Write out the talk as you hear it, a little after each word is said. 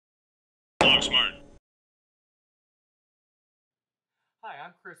Smart. Hi,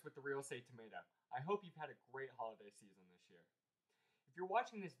 I'm Chris with the Real Estate Tomato. I hope you've had a great holiday season this year. If you're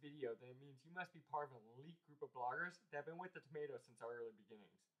watching this video, then it means you must be part of an elite group of bloggers that have been with the Tomato since our early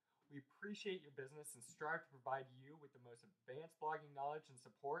beginnings. We appreciate your business and strive to provide you with the most advanced blogging knowledge and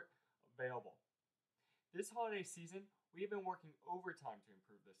support available. This holiday season, we have been working overtime to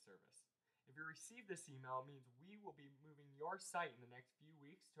improve this service. If you receive this email, it means we will be moving your site in the next few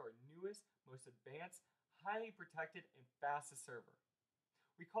weeks to our newest, most advanced, highly protected, and fastest server.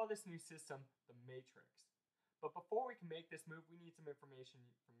 We call this new system the Matrix. But before we can make this move, we need some information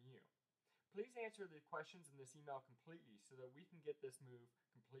from you. Please answer the questions in this email completely so that we can get this move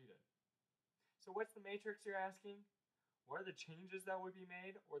completed. So what's the Matrix, you're asking? What are the changes that would be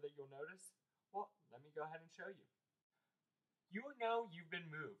made or that you'll notice? Well, let me go ahead and show you. You will know you've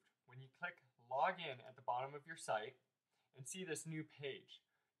been moved when you click Log In at the bottom of your site and see this new page.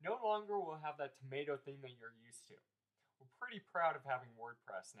 No longer will have that tomato theme that you're used to. We're pretty proud of having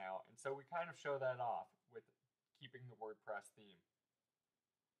WordPress now, and so we kind of show that off with keeping the WordPress theme.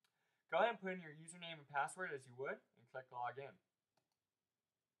 Go ahead and put in your username and password as you would and click Log In.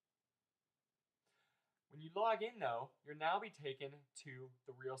 When you log in though, you'll now be taken to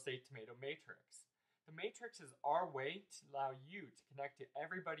the Real Estate Tomato Matrix. The Matrix is our way to allow you to connect to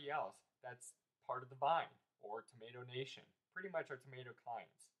everybody else that's part of the Vine or Tomato Nation, pretty much our tomato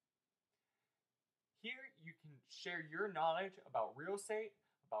clients. Here you can share your knowledge about real estate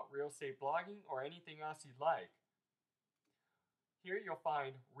blogging, or anything else you'd like. Here you'll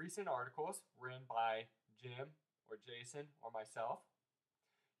find recent articles written by Jim or Jason or myself.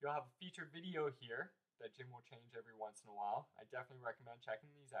 You'll have a featured video here that Jim will change every once in a while. I definitely recommend checking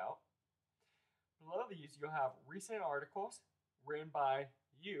these out. Below these, you'll have recent articles written by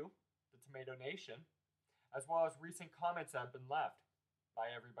you, the Tomato Nation, as well as recent comments that have been left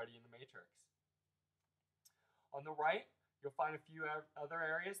by everybody in the Matrix. On the right, you'll find a few other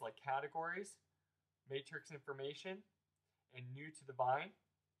areas like categories, Matrix information, and new to the Vine.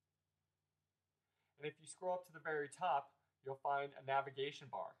 And if you scroll up to the very top, you'll find a navigation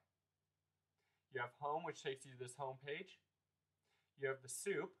bar. You have home, which takes you to this home page. You have the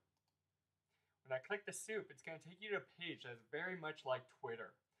soup. When I click the soup, it's going to take you to a page that's very much like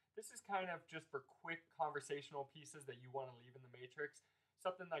Twitter. This is kind of just for quick conversational pieces that you want to leave in the Matrix,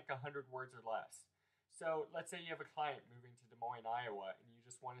 something like 100 words or less. So let's say you have a client moving to Des Moines, Iowa, and you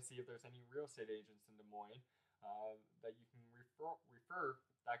just want to see if there's any real estate agents in Des Moines that you can refer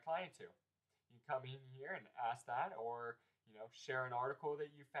that client to. You can come in here and ask that, or share an article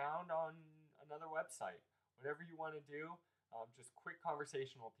that you found on another website. Whatever you want to do, just quick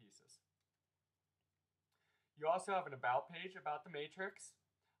conversational pieces. You also have an about page about the Matrix,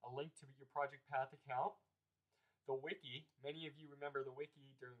 a link to your Project Path account, the wiki. Many of you remember the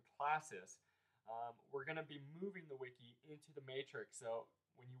wiki during classes. We're going to be moving the wiki into the Matrix, so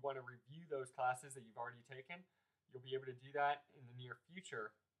when you want to review those classes that you've already taken, you'll be able to do that in the near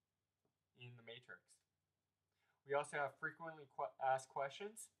future in the Matrix. We also have frequently asked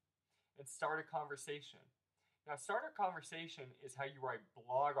questions and start a conversation. Now, start a conversation is how you write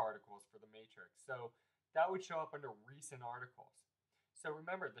blog articles for the Matrix. So that would show up under recent articles. So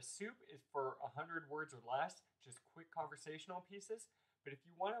remember, the soup is for 100 words or less, just quick conversational pieces. But if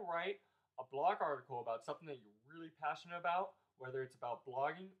you want to write a blog article about something that you're really passionate about, whether it's about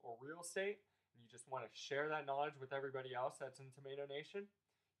blogging or real estate, and you just want to share that knowledge with everybody else that's in Tomato Nation,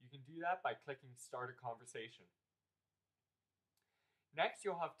 you can do that by clicking Start a Conversation. Next,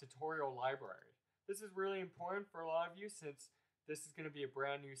 you'll have Tutorial Library. This is really important for a lot of you since this is going to be a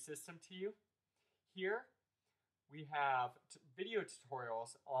brand new system to you. Here, we have video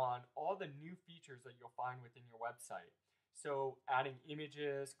tutorials on all the new features that you'll find within your website. So adding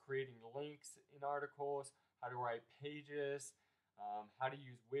images, creating links in articles, how to write pages, how to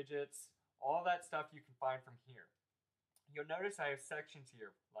use widgets, all that stuff you can find from here. You'll notice I have sections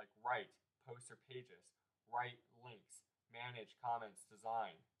here like write, posts or pages, write links, manage, comments,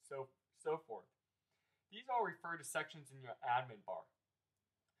 design, so forth. These all refer to sections in your admin bar.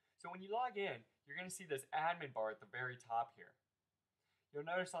 So when you log in, you're going to see this admin bar at the very top here. You'll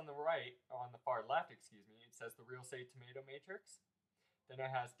notice on the right, or on the far left, it says the Real Estate Tomato Matrix. Then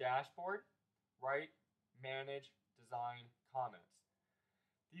it has dashboard, write, manage, design, comments.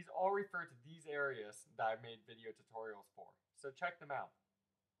 These all refer to these areas that I've made video tutorials for, so check them out.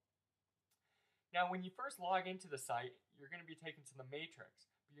 Now, when you first log into the site, you're going to be taken to the Matrix,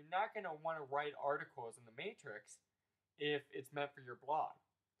 but you're not going to want to write articles in the Matrix if it's meant for your blog.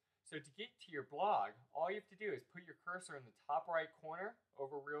 So to get to your blog, all you have to do is put your cursor in the top right corner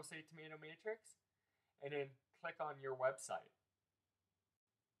over Real Estate Tomato Matrix, and then click on your website.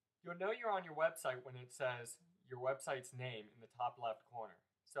 You'll know you're on your website when it says your website's name in the top left corner.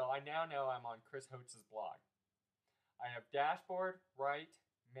 So I now know I'm on Chris Holtz's blog. I have dashboard, write,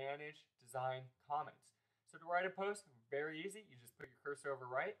 manage, design, comments. So to write a post, very easy. You just put your cursor over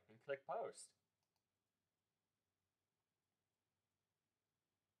write and click post.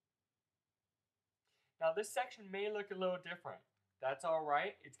 Now this section may look a little different. That's all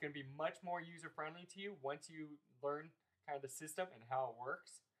right. It's going to be much more user-friendly to you once you learn kind of the system and how it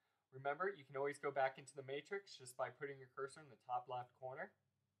works. Remember, you can always go back into the matrix just by putting your cursor in the top left corner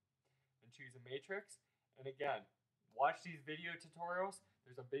and choose a matrix. And again, watch these video tutorials.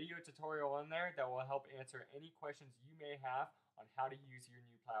 There's a video tutorial on there that will help answer any questions you may have on how to use your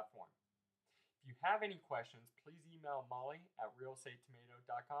new platform. If you have any questions, please email Molly at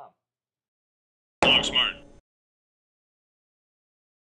realestatetomato.com. Blog Smart.